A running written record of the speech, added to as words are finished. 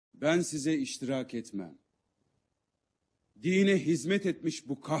Ben size iştirak etmem. Dine hizmet etmiş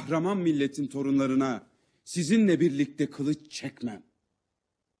bu kahraman milletin torunlarına sizinle birlikte kılıç çekmem.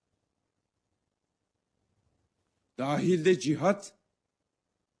 Dahilde cihat,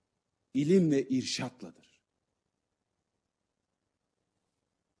 ilim ve irşatladır.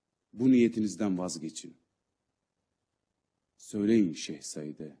 Bu niyetinizden vazgeçin. Söyleyin Şeyh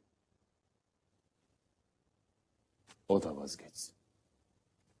Said'e. O da vazgeçsin.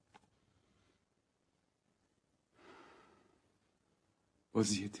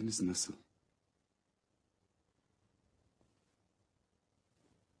 Vaziyetiniz nasıl?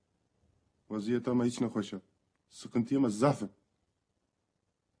 Vaziyet ama hiç ne hoşa. Sıkıntı ama zaafım.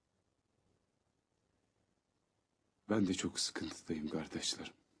 Ben de çok sıkıntıdayım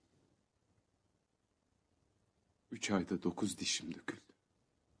kardeşlerim. 3 ayda 9 dişim döküldü.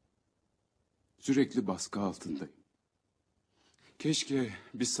 Sürekli baskı altındayım. Keşke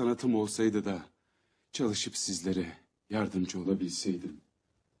bir sanatım olsaydı da çalışıp sizlere yardımcı olabilseydim.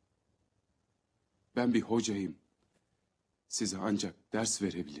 Ben bir hocayım. Size ancak ders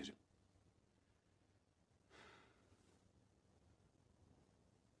verebilirim.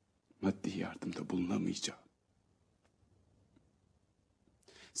 Maddi yardımda bulunamayacağım.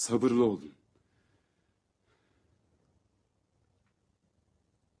 Sabırlı olun.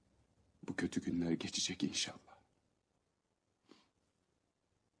 Bu kötü günler geçecek inşallah.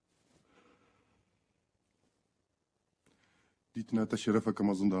 Ditnata şerefe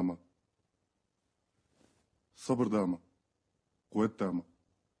kamazında ama. Sabır da ama. Kuvvet de ama.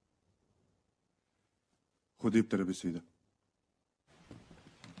 Hudeyb terebesiydi.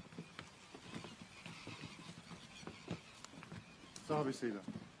 Sahabe seyda.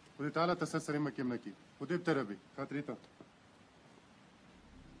 Hudeyb Teala tesesseri mekemneki. Hudeyb terebi. Katrita.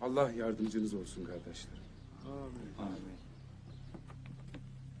 Allah yardımcınız olsun kardeşlerim. Amin. Amin.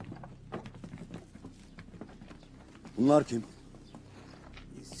 Bunlar kim?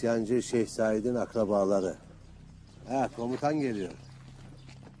 İsyancı Şeyh Said'in akrabaları. Komutan geliyor.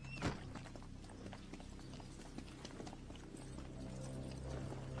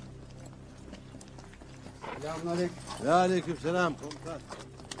 Selamünaleyküm. Ve aleykümselam komutan.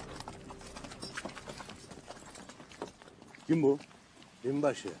 Kim bu?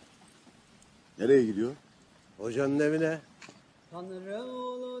 Binbaşı. Nereye gidiyor? Hocanın evine. Tanrı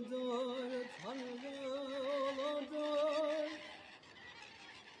uludur, Tanrı uludur.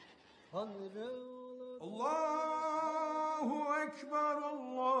 Tanrı uludur. Allahu Ekber,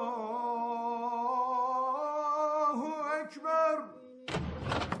 Allahu Ekber.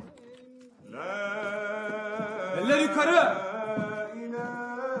 Eller yukarı.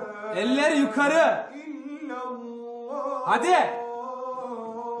 Eller yukarı. Hadi.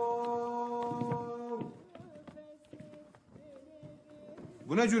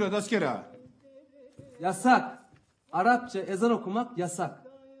 Bu ne cüret asker ha? Yasak. Arapça ezan okumak yasak.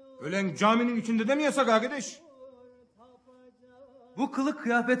 Ölen caminin içinde de mi yasak arkadaş? Bu kılık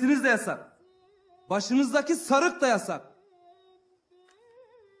kıyafetiniz de yasak. Başınızdaki sarık da yasak.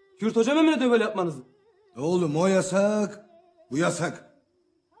 Kürt hocam emrediyor böyle yapmanızı. Oğlum o yasak, bu yasak.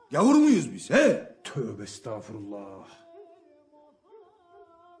 Gavur muyuz biz he? Tövbe estağfurullah.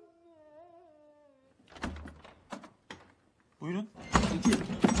 Buyurun.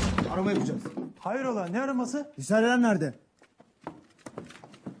 Arama yapacağız. Hayrola, ne araması? Risaleler nerede?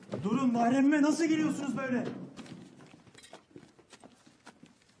 Durun, mahremime nasıl giriyorsunuz böyle?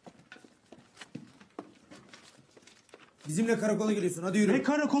 Bizimle karakola geliyorsun, hadi yürü. Ne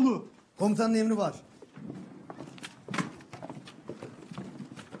karakolu? Komutanın emri var.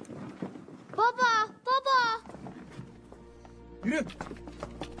 Baba, baba. Yürü.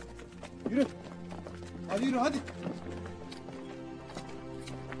 Yürü. Hadi yürü, hadi.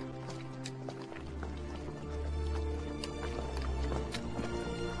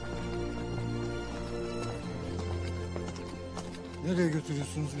 Nereye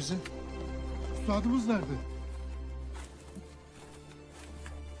götürüyorsunuz bizi? Üstadımız nerede?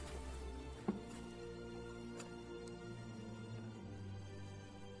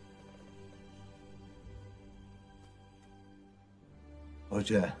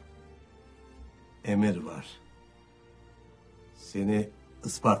 Hoca. Emir var. Seni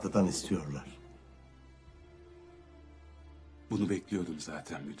Isparta'dan istiyorlar. Bunu bekliyordum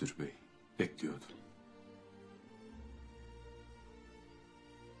zaten müdür bey. Bekliyordum.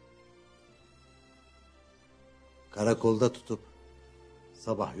 Karakolda tutup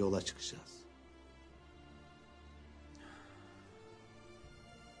sabah yola çıkacağız.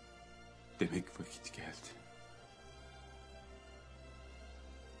 Demek vakit geldi.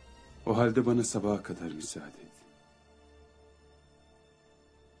 O halde bana sabaha kadar müsaade et.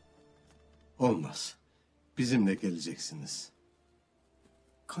 Olmaz. Bizimle geleceksiniz.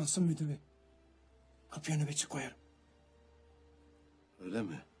 Kansın müdür bey. Kapıya nöbetçi koyarım. Öyle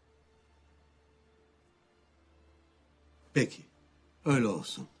mi? Peki. Öyle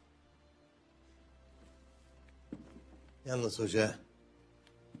olsun. Yalnız hoca,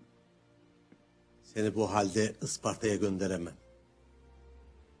 seni bu halde Isparta'ya gönderemem.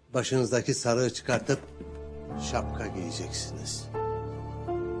 Başınızdaki sarığı çıkartıp şapka giyeceksiniz.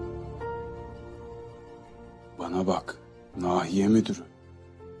 Bana bak, nahiye müdürü.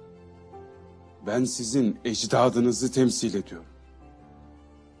 Ben sizin ecdadınızı temsil ediyorum.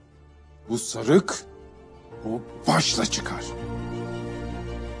 Bu sarık, bu başla çıkar.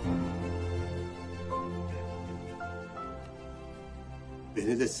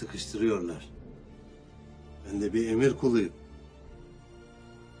 Beni de sıkıştırıyorlar. Ben de bir emir kuluyum.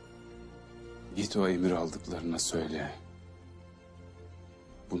 Git o emir aldıklarına söyle.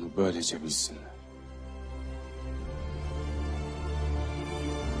 Bunu böylece bilsinler.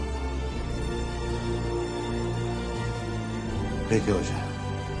 Peki hoca.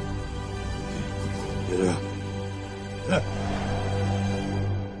 Yürü.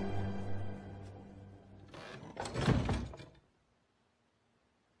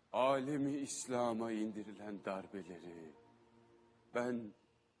 Alemi İslam'a indirilen darbeleri ben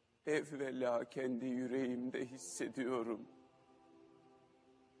evvela kendi yüreğimde hissediyorum.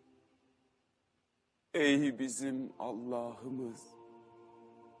 Ey bizim Allah'ımız,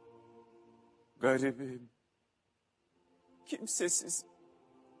 garibim, kimsesiz,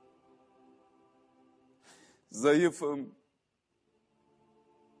 zayıfım,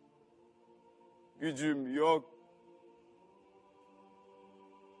 gücüm yok.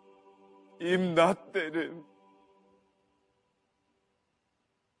 İmdat derim.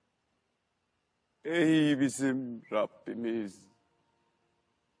 Ey bizim Rabbimiz,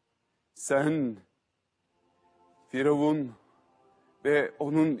 sen Firavun ve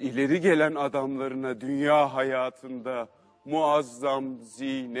onun ileri gelen adamlarına dünya hayatında muazzam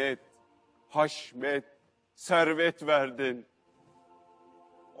zinet, haşmet, servet verdin.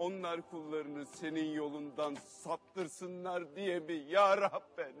 Onlar kullarını senin yolundan saptırsınlar diye mi ya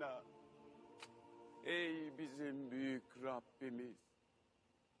Rabbena? Ey bizim büyük Rabbimiz,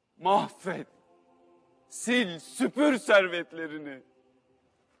 mahvet, sil, süpür servetlerini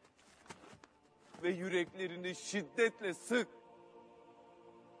ve yüreklerini şiddetle sık.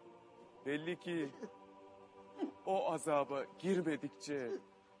 Belli ki o azaba girmedikçe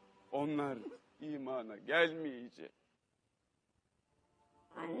onlar imana gelmeyecek.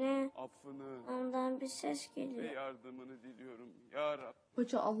 Anne, Affını ondan bir ses ve geliyor. yardımını diliyorum ya Rabbi.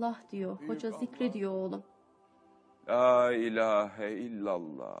 Hoca Allah diyor. Büyük Hoca Allah. zikrediyor oğlum. La ilahe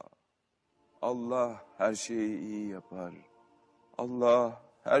illallah. Allah her şeyi iyi yapar. Allah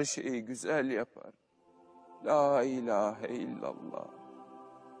her şeyi güzel yapar. La ilahe illallah.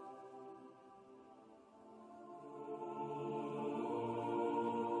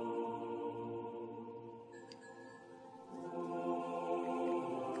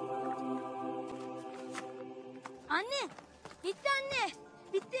 Anne, bitti anne,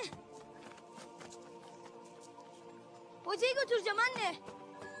 bitti. Hocayı götüreceğim anne.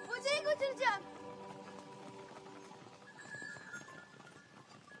 Hocayı götüreceğim.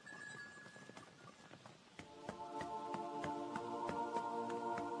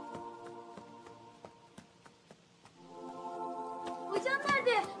 Hocam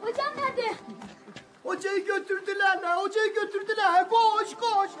nerede? Hocam nerede? Hocayı götürdüler lan. Hocayı götürdüler. Koş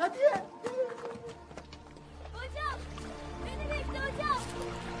koş hadi. Hocam, beni bekle hocam.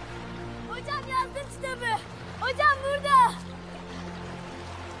 Hocam yazdım kitabı. Hocam burada.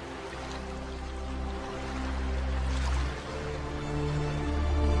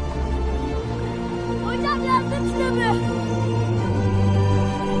 Hocam yazdım kitabı.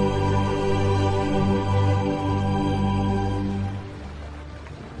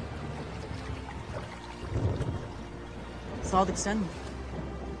 Sadık sen mi?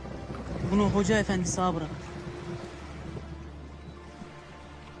 Bunu hoca efendi sağa bırak.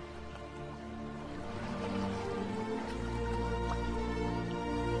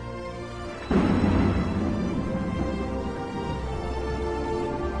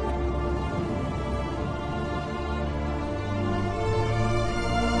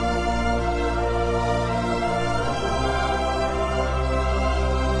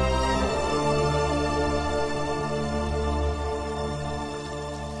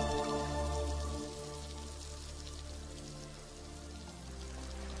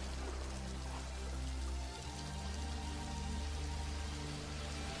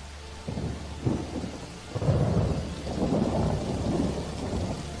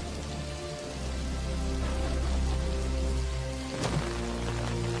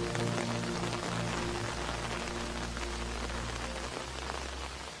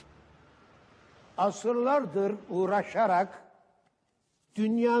 asırlardır uğraşarak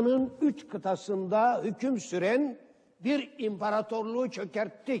dünyanın 3 kıtasında hüküm süren bir imparatorluğu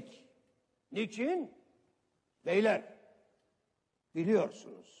çökerttik. Niçin? Beyler,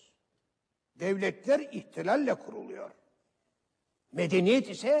 biliyorsunuz, devletler ihtilalle kuruluyor. Medeniyet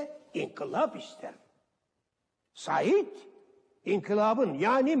ise inkılap ister. Said, inkılabın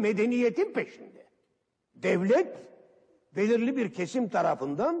yani medeniyetin peşinde. Devlet, belirli bir kesim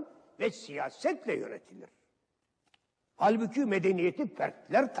tarafından ve siyasetle yönetilir. Halbuki medeniyeti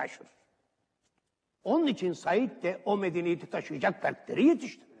fertler taşır. Onun için Said de o medeniyeti taşıyacak fertleri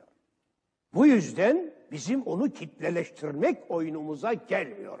yetiştiriyor. Bu yüzden bizim onu kitleleştirmek oyunumuza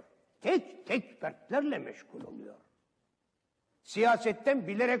gelmiyor. Tek tek fertlerle meşgul oluyor. Siyasetten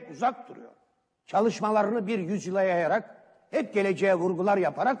bilerek uzak duruyor. Çalışmalarını bir yüzyıla yayarak, hep geleceğe vurgular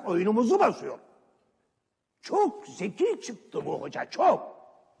yaparak oyunumuzu basıyor. Çok zeki çıktı bu hoca, çok.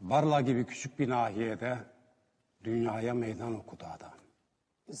 Barla gibi küçük bir nahiyede dünyaya meydan okudu adam.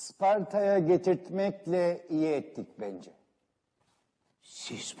 Isparta'ya getirtmekle iyi ettik bence.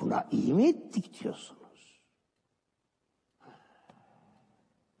 Siz buna iyi mi ettik diyorsunuz?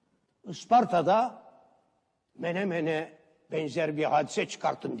 Isparta'da Menemen'e benzer bir hadise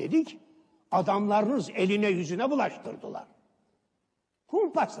çıkartın dedik. Adamlarınız eline yüzüne bulaştırdılar.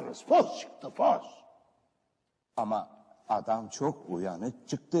 Kumpasınız fos çıktı, fos. Ama adam çok uyanık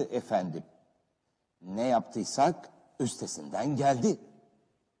çıktı efendim. Ne yaptıysak üstesinden geldi.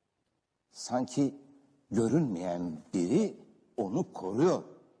 Sanki görünmeyen biri onu koruyor.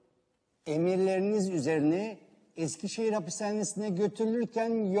 Emirleriniz üzerine Eskişehir hapishanesine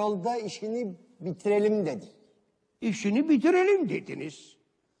götürülürken yolda işini bitirelim dedi. İşini bitirelim dediniz.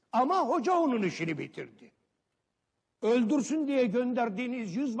 Ama hoca onun işini bitirdi. Öldürsün diye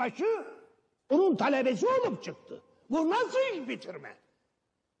gönderdiğiniz yüzbaşı onun talebesi olup çıktı. Bu nasıl iş bitirme?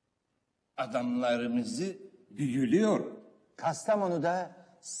 Adamlarımızı Büyülüyor. Kastamonu'da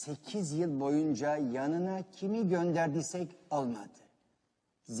 8 yıl boyunca yanına kimi gönderdiysek olmadı.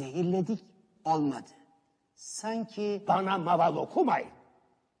 Zehirledik, olmadı. Sanki... Bana maval okumayın.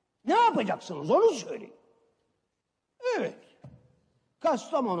 Ne yapacaksınız onu söyleyin. Evet.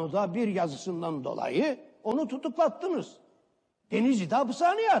 Kastamonu'da bir yazısından dolayı onu tutuklattınız. Denizli'de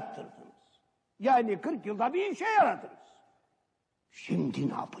hapishaneye attırdınız. Yani 40 yılda bir işe yaradınız. Şimdi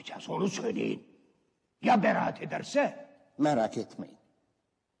ne yapacağız onu söyleyin. Ya beraat ederse? merak etmeyin.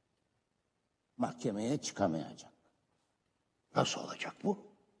 Mahkemeye çıkamayacak. Nasıl olacak bu?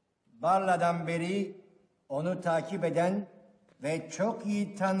 Barla'dan beri onu takip eden ve çok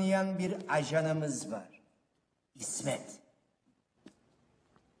iyi tanıyan bir ajanımız var. İsmet.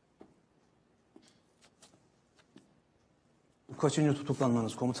 Bu kaçıncı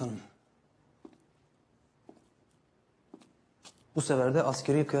tutuklanmanız komutanım? Bu sefer de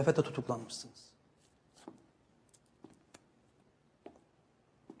askeri kıyafetle tutuklanmışsınız.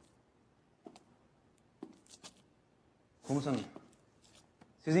 Komutanım,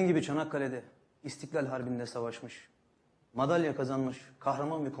 sizin gibi Çanakkale'de İstiklal Harbi'nde savaşmış, madalya kazanmış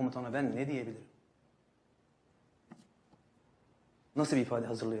kahraman bir komutana ben ne diyebilirim? Nasıl bir ifade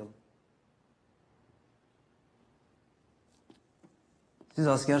hazırlayalım? Siz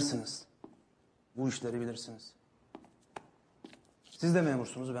askersiniz. Bu işleri bilirsiniz. Siz de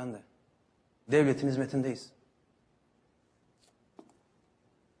memursunuz, ben de. Devletin hizmetindeyiz.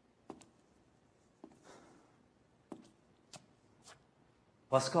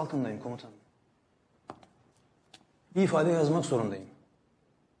 Baskı altındayım komutanım. Bir ifade yazmak zorundayım.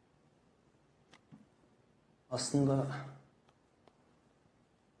 Aslında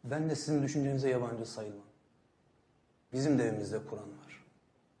ben de sizin düşüncenize yabancı sayılmam. Bizim de evimizde Kur'an var.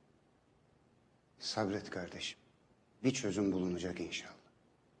 Sabret kardeşim. Bir çözüm bulunacak inşallah.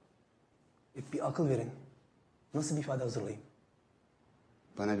 Bir akıl verin. Nasıl bir ifade hazırlayayım?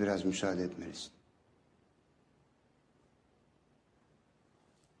 Bana biraz müsaade etmelisin.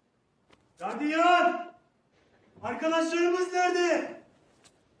 Gardiyan! Arkadaşlarımız nerede?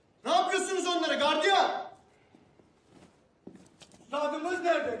 Ne yapıyorsunuz onlara gardiyan? Üstadımız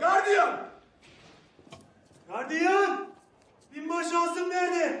nerede? Gardiyan! Gardiyan! Binbaşı Asım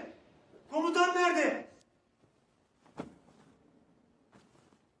nerede? Komutan nerede?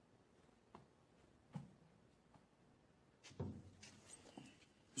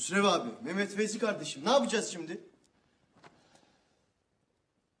 Hüsrev abi, Mehmet Feyzi kardeşim ne yapacağız şimdi?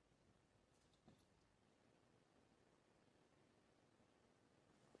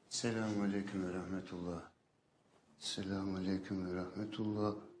 Selamun aleyküm ve rahmetullah. Selamun aleyküm ve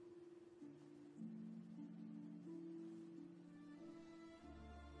rahmetullah.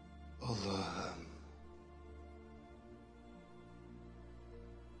 Allah'ım.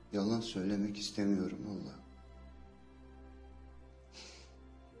 Yalan söylemek istemiyorum Allah.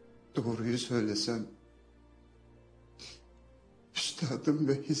 Doğruyu söylesem üstadım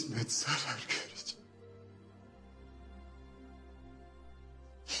ve hizmet zarar görecek.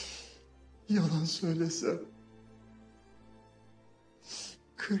 Yalan söylesem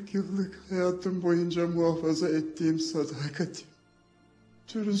 40 yıllık hayatım boyunca muhafaza ettiğim sadakatim,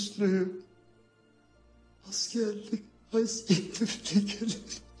 dürüstlüğüm, askerlik haysiyetime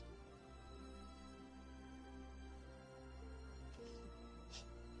gelir.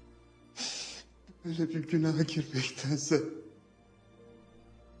 Böyle bir günaha girmektense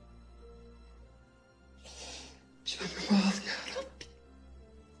canımı al ya Rabbi.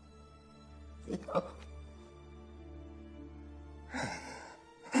 Ya.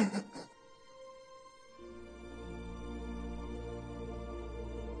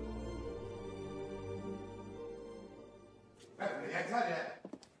 Yeter ya.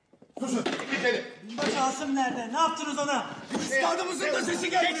 Susun, gidelim. Baş Asım nerede? Ne yaptınız ona? Üstadımızın da sesi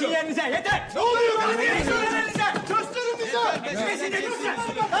gelmiyor. Geçin yerinize, yeter! Ne oluyor? Geçin yerinize! Gösterin bize! Geçin yerinize!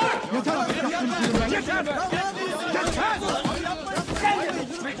 Yeter!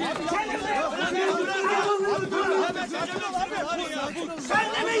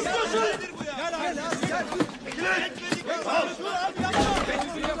 Sen ne mi istiyorsun?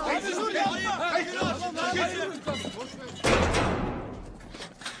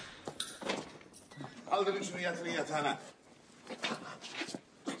 Kaldırın şunu, yatırın yatağına.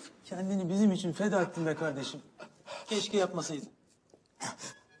 Kendini bizim için feda ettin be kardeşim. Keşke yapmasaydın.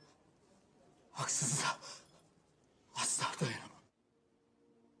 Haksızlığa asla dayanamam.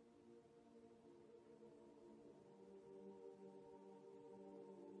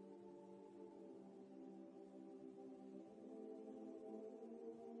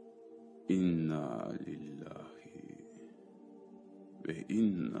 İnna lillahi ve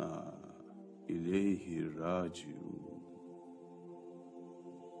inna ileyhi raciun.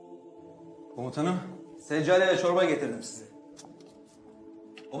 Komutanım, seccale ile çorba getirdim size.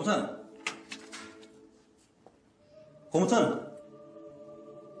 Komutanım. Komutanım.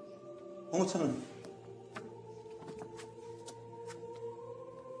 Komutanım.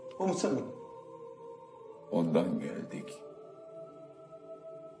 Komutanım. Ondan geldik.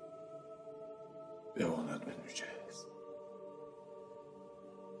 Ve ona döneceğiz.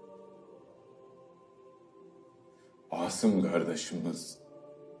 Asım kardeşimiz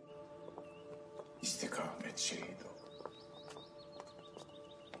istikamet şehit oldu.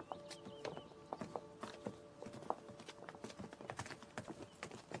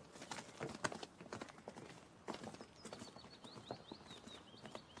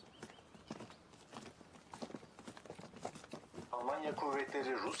 Almanya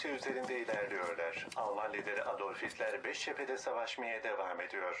kuvvetleri Rusya üzerinde ilerliyorlar. Alman lideri Adolf Hitler 5 cephede savaşmaya devam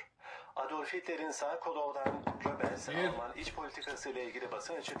ediyor. Adolf Hitler'in sağ kolu olan Goebbels, Alman iç politikası ile ilgili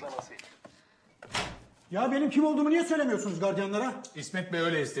basın açıklaması. Ya benim kim olduğumu niye söylemiyorsunuz gardiyanlara? İsmet Bey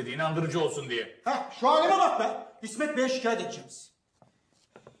öyle istedi, inandırıcı olsun diye. Heh, şu halime bak be. İsmet Bey'e şikayet edeceğiz.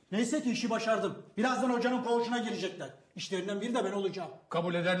 Neyse ki işi başardım. Birazdan hocanın koğuşuna girecekler. İşlerinden biri de ben olacağım.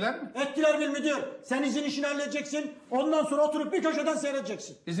 Kabul ederler mi? Ettiler bil müdür. Sen izin işini halledeceksin. Ondan sonra oturup bir köşeden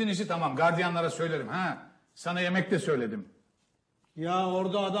seyredeceksin. İzin işi tamam, gardiyanlara söylerim ha. Sana yemek de söyledim. Ya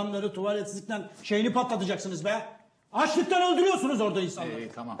orada adamları tuvaletsizlikten şeyini patlatacaksınız be. Açlıktan öldürüyorsunuz orada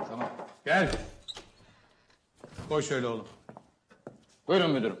insanları. Tamam. Gel. Koy şöyle oğlum.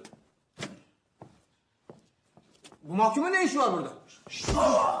 Buyurun müdürüm. Bu mahkumun ne işi var burada?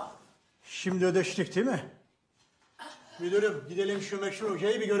 Şimdi ödeştik değil mi? Müdürüm gidelim şu meşhur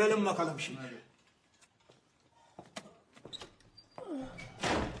hocayı bir görelim bakalım şimdi.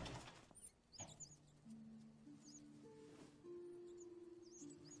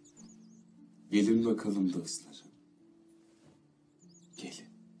 Gelin bakalım dostlarım.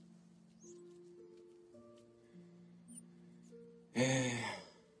 Gelin.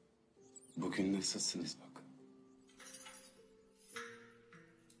 Bugün nasılsınız bakın?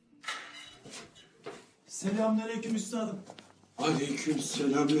 Selamünaleyküm üstadım.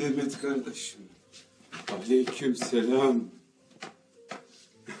 Aleykümselam Mehmet kardeşim. Aleykümselam.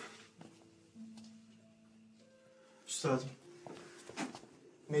 Üstadım.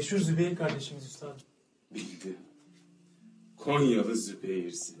 Meşhur Zübeyir kardeşimiz üstadım. Bildim. Konyalı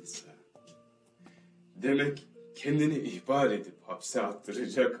Zübeyir'siniz ha. Demek kendini ihbar edip hapse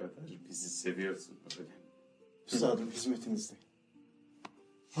attıracak kadar bizi seviyorsun öyle mi? Üstadım hizmetinizde.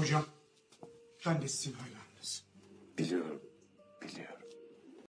 Hocam ben de sizin hayranınızım. Biliyorum.